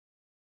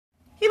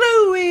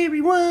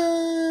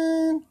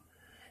everyone!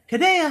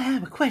 Today I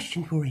have a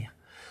question for you.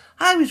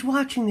 I was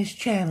watching this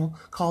channel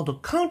called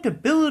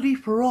Accountability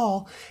for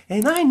All,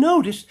 and I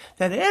noticed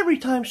that every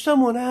time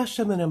someone asked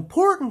them an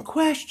important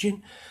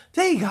question,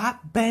 they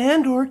got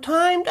banned or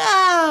timed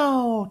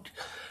out.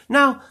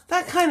 Now,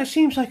 that kind of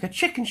seems like a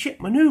chicken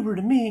shit maneuver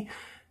to me.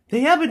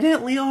 They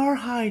evidently are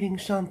hiding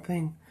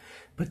something.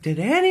 But did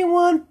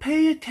anyone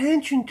pay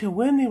attention to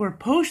when they were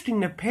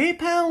posting the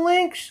PayPal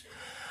links?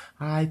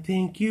 I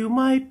think you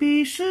might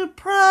be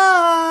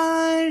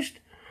surprised.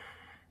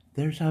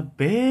 There's a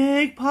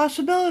big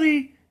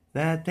possibility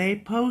that they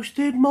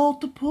posted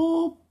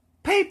multiple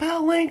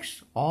PayPal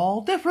links,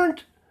 all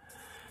different.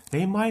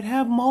 They might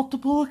have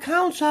multiple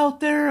accounts out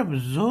there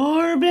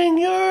absorbing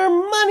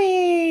your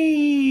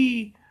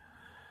money.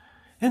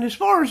 And as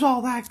far as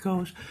all that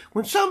goes,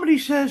 when somebody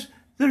says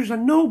there's a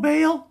no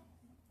bail,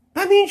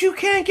 that means you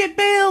can't get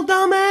bail,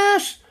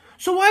 dumbass.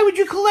 So why would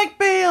you collect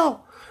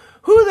bail?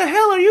 Who the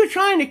hell are you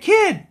trying to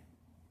kid?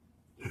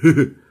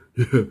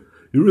 Yeah,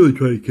 you're really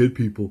trying to kid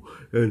people.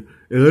 And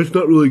that's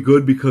not really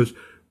good because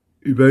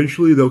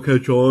eventually they'll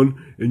catch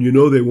on and you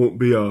know they won't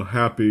be a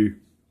happy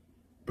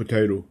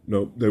potato.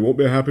 No, they won't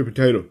be a happy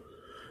potato.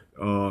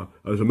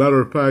 As a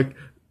matter of fact,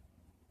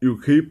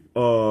 you keep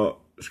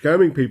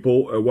scamming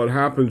people and what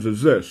happens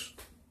is this.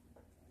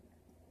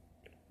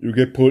 You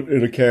get put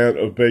in a can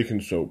of baking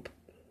soap.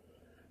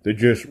 They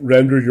just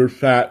render your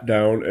fat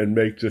down and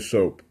make the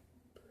soap.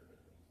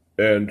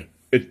 And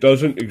it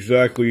doesn't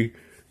exactly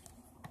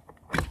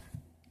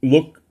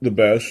look the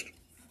best,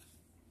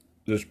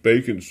 this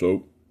baking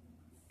soap,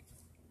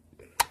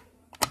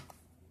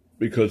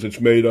 because it's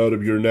made out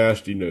of your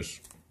nastiness.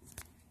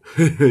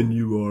 And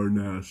you are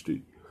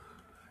nasty.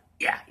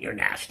 Yeah, you're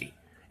nasty.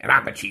 And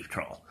I'm the chief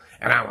troll.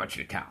 And I want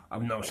you to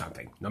know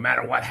something. No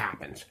matter what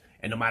happens,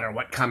 and no matter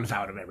what comes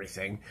out of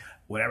everything,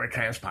 whatever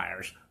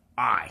transpires,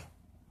 I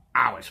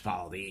always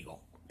follow the eagle.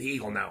 The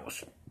eagle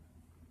knows.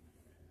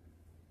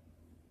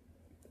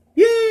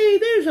 Yay,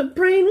 there's a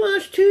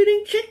brainwashed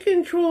tooting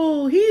chicken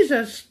troll. He's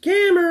a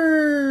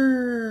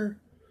scammer.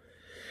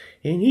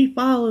 And he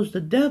follows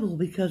the devil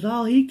because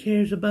all he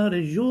cares about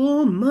is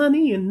your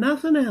money and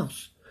nothing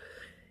else.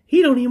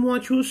 He don't even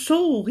want your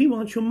soul. He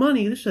wants your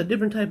money. This is a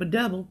different type of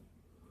devil.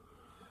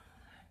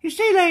 You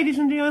see, ladies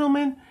and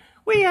gentlemen,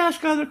 we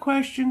ask other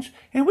questions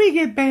and we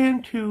get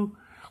banned too.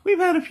 We've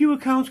had a few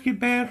accounts get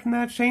banned from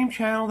that same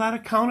channel, that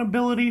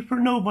Accountability for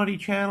Nobody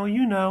channel,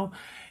 you know.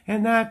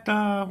 And that,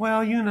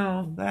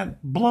 that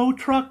Blow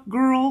Truck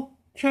Girl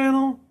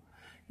channel.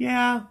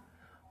 Yeah,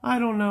 I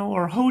don't know.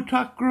 Or Ho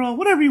Tuck Girl,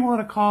 whatever you want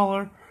to call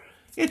her.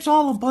 It's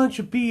all a bunch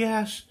of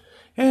BS.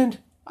 And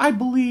I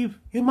believe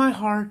in my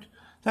heart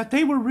that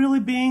they were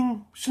really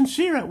being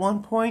sincere at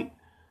one point.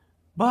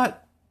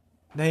 But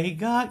they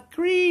got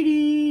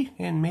greedy.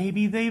 And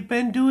maybe they've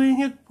been doing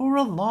it for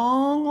a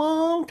long,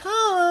 long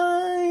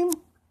time.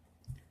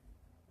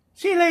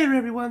 See you later,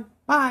 everyone.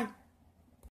 Bye.